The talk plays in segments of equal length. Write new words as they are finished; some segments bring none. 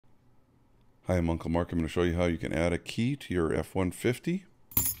Hi, I'm Uncle Mark. I'm going to show you how you can add a key to your F-150.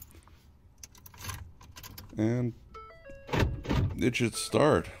 And it should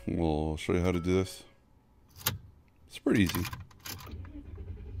start. We'll show you how to do this. It's pretty easy.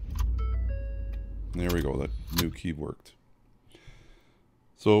 There we go. That new key worked.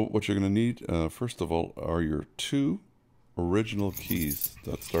 So what you're going to need, first of all, are your two original keys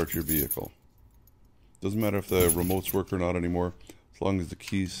that start your vehicle. Doesn't matter if the remotes work or not anymore. As long as the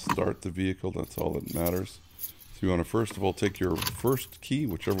keys start the vehicle, that's all that matters. So you want to first of all take your first key,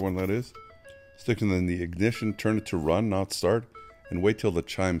 whichever one that is, stick it in the ignition, turn it to run, not start, and wait till the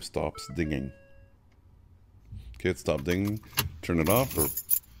chime stops dinging. Okay, it stopped dinging. Turn it off or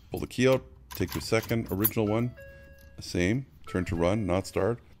pull the key out. Take your second original one, same, turn to run, not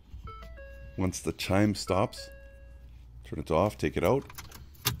start. Once the chime stops, turn it off, take it out.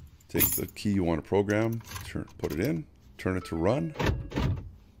 Take the key you want to program, put it in, turn it to run.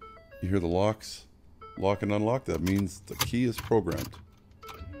 You hear the locks lock and unlock. That means the key is programmed.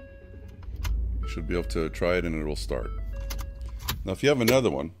 You should be able to try it and it will start. Now if you have another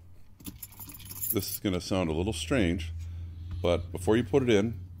one, this is going to sound a little strange, but before you put it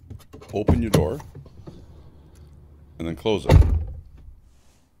in, open your door and then close it.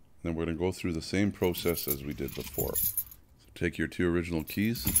 Then we're going to go through the same process as we did before. So take your two original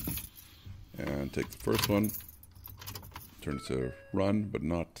keys and take the first one, turn it to run but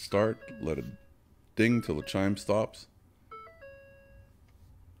not start, let it ding till the chime stops.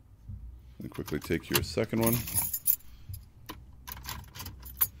 Then quickly take your second one,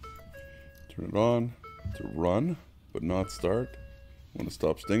 turn it on to run but not start. When it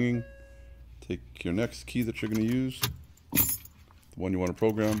stops dinging, take your next key that you're going to use, the one you want to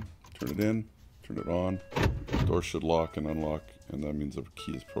program, turn it in, turn it on. The door should lock and unlock, and that means the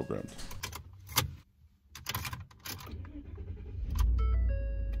key is programmed.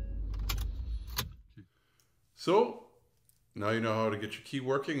 So now you know how to get your key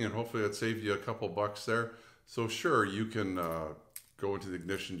working, and hopefully that saved you a couple bucks there. So sure, you can go into the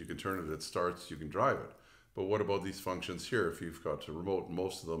ignition, you can turn it, it starts, you can drive it. But what about these functions here? If you've got a remote,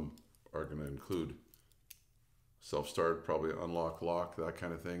 most of them are going to include self-start, probably unlock, lock, that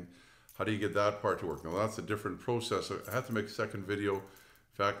kind of thing. How do you get that part to work? Now that's a different process. I have to make a second video. In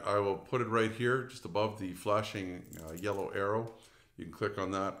fact, I will put it right here, just above the flashing yellow arrow. You can click on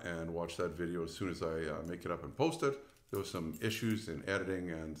that and watch that video as soon as I make it up and post it. There was some issues in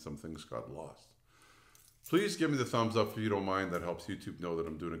editing and some things got lost. Please give me the thumbs up if you don't mind. That helps YouTube know that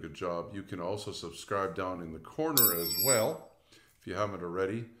I'm doing a good job. You can also subscribe down in the corner as well if you haven't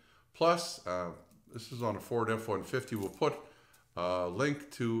already. Plus, this is on a Ford F150. We'll put a link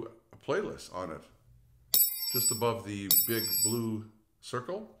to a playlist on it just above the big blue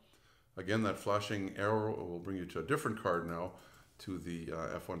circle. Again, that flashing arrow will bring you to a different card now, to the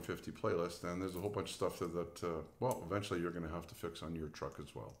F150 playlist. And there's a whole bunch of stuff that, well, eventually you're going to have to fix on your truck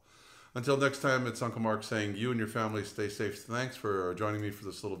as well. Until next time, it's Uncle Mark saying you and your family stay safe. Thanks for joining me for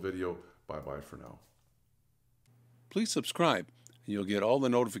this little video. Bye-bye for now. Please subscribe and you'll get all the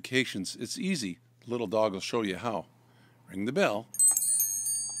notifications. It's easy. The little dog will show you how. Ring the bell.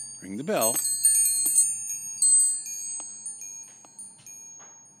 Ring the bell.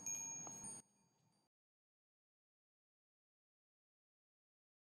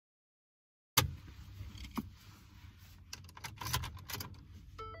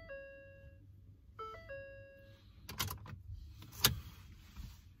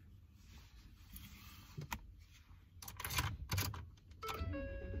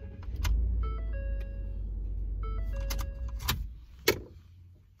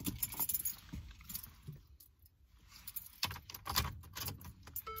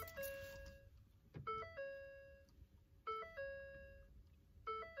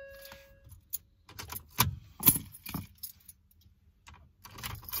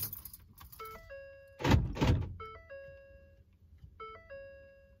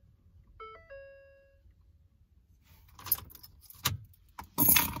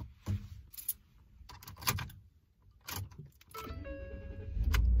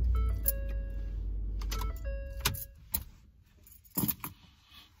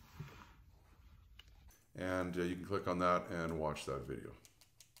 And you can click on that and watch that video.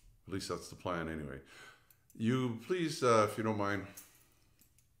 At least that's the plan anyway. You please, if you don't mind,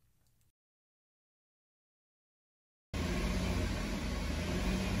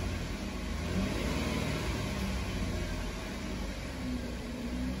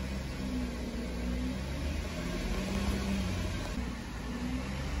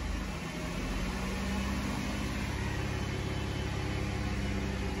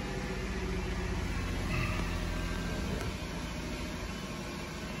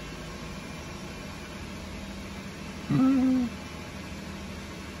 It's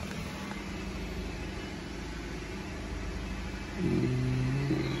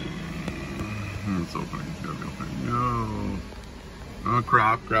opening. It's gotta be opening. No. Oh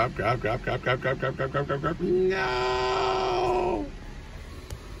crap! Crap! Crap! Crap! Crap! Crap! Crap! Crap! Crap! Crap! Crap! Crap! No!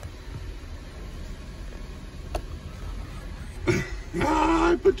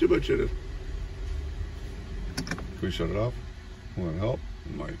 I put too much in it. Can we shut it off? Will that help?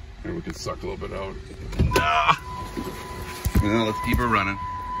 It might. Maybe we can suck a little bit out. Ah! Well, let's keep her running.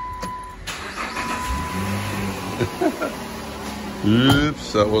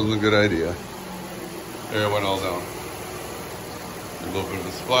 Oops, that wasn't a good idea. There it went all down. A little bit of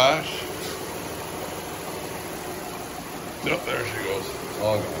a splash. Nope, there she goes.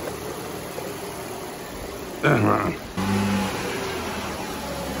 All gone. And run.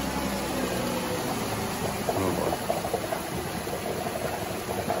 Oh boy.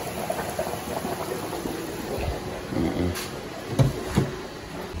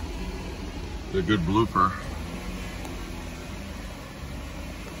 It's a good blooper.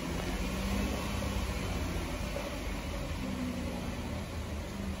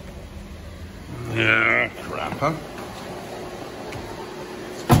 Yeah, crap, huh?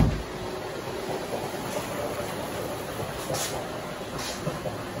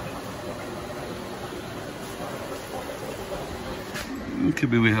 It could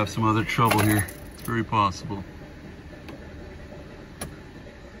be we have some other trouble here. It's very possible.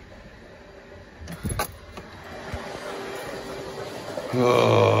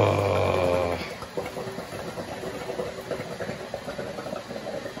 Oh.